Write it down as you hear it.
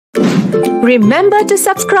Remember to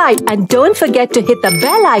subscribe and don't forget to hit the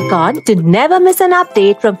bell icon to never miss an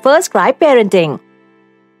update from First Cry Parenting.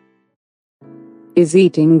 Is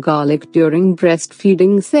eating garlic during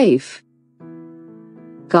breastfeeding safe?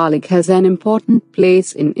 Garlic has an important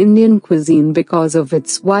place in Indian cuisine because of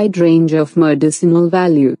its wide range of medicinal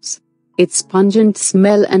values. Its pungent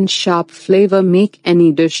smell and sharp flavor make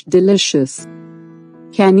any dish delicious.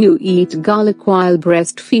 Can you eat garlic while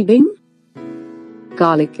breastfeeding?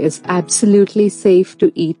 Garlic is absolutely safe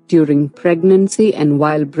to eat during pregnancy and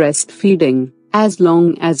while breastfeeding, as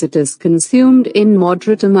long as it is consumed in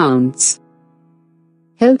moderate amounts.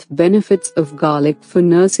 Health benefits of garlic for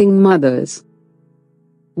nursing mothers.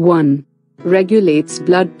 1. Regulates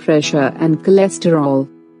blood pressure and cholesterol.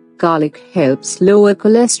 Garlic helps lower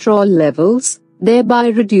cholesterol levels, thereby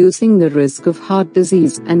reducing the risk of heart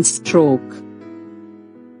disease and stroke.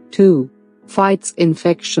 2. Fights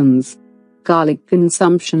infections. Garlic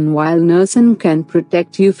consumption while nursing can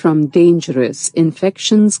protect you from dangerous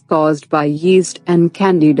infections caused by yeast and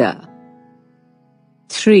candida.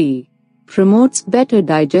 3. Promotes better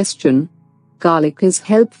digestion. Garlic is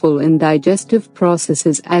helpful in digestive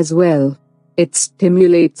processes as well. It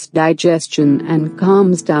stimulates digestion and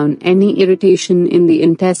calms down any irritation in the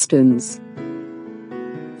intestines.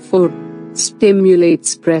 4.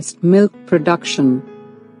 Stimulates breast milk production.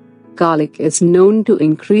 Garlic is known to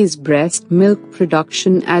increase breast milk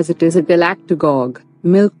production as it is a galactagogue,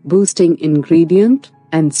 milk-boosting ingredient,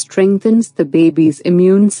 and strengthens the baby's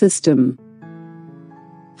immune system.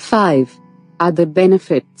 5. Other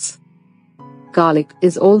benefits. Garlic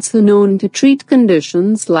is also known to treat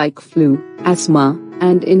conditions like flu, asthma,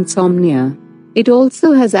 and insomnia. It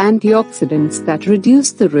also has antioxidants that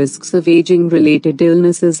reduce the risks of aging-related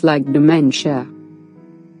illnesses like dementia.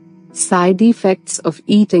 Side effects of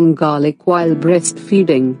eating garlic while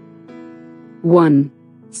breastfeeding. 1.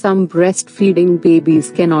 Some breastfeeding babies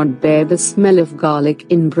cannot bear the smell of garlic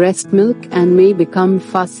in breast milk and may become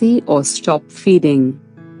fussy or stop feeding.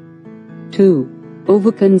 2.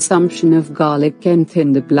 Overconsumption of garlic can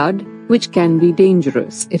thin the blood, which can be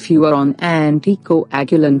dangerous if you are on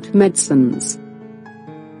anticoagulant medicines.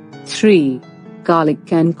 3. Garlic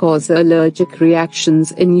can cause allergic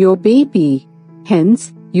reactions in your baby.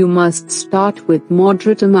 Hence, you must start with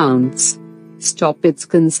moderate amounts. Stop its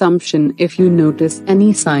consumption if you notice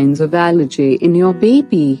any signs of allergy in your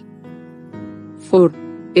baby. 4.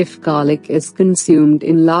 If garlic is consumed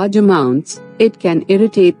in large amounts, it can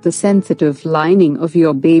irritate the sensitive lining of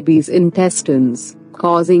your baby's intestines,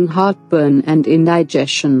 causing heartburn and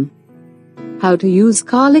indigestion. How to use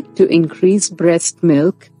garlic to increase breast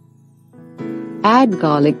milk? Add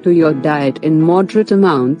garlic to your diet in moderate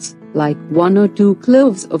amounts, like 1 or 2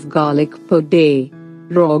 cloves of garlic per day.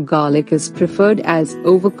 Raw garlic is preferred as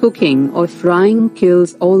overcooking or frying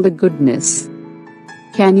kills all the goodness.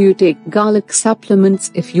 Can you take garlic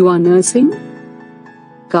supplements if you are nursing?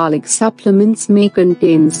 Garlic supplements may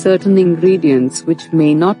contain certain ingredients which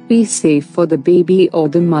may not be safe for the baby or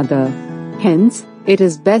the mother. Hence, it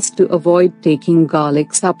is best to avoid taking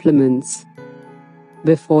garlic supplements.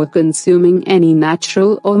 Before consuming any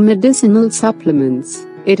natural or medicinal supplements,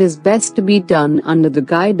 it is best to be done under the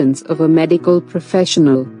guidance of a medical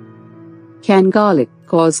professional. Can garlic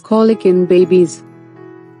cause colic in babies?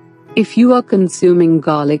 If you are consuming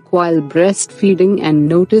garlic while breastfeeding and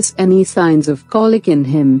notice any signs of colic in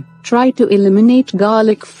him, try to eliminate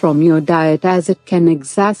garlic from your diet as it can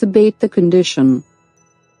exacerbate the condition.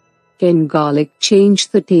 Can garlic change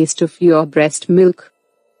the taste of your breast milk?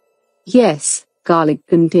 Yes, garlic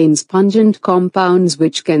contains pungent compounds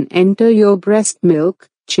which can enter your breast milk,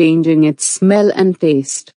 changing its smell and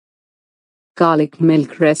taste. Garlic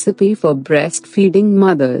milk recipe for breastfeeding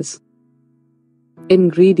mothers.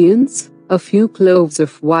 Ingredients: a few cloves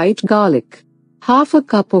of white garlic, half a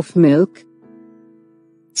cup of milk.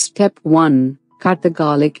 Step 1. Cut the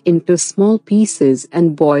garlic into small pieces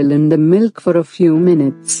and boil in the milk for a few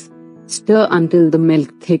minutes. Stir until the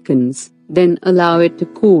milk thickens, then allow it to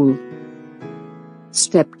cool.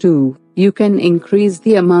 Step 2. You can increase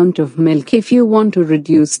the amount of milk if you want to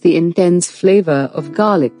reduce the intense flavor of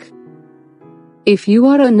garlic. If you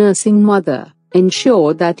are a nursing mother,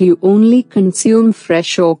 ensure that you only consume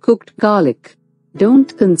fresh or cooked garlic.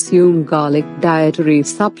 Don't consume garlic dietary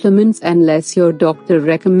supplements unless your doctor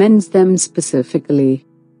recommends them specifically.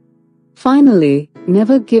 Finally,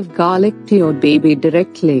 never give garlic to your baby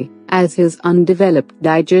directly, as his undeveloped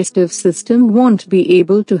digestive system won't be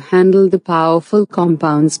able to handle the powerful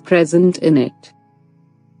compounds present in it.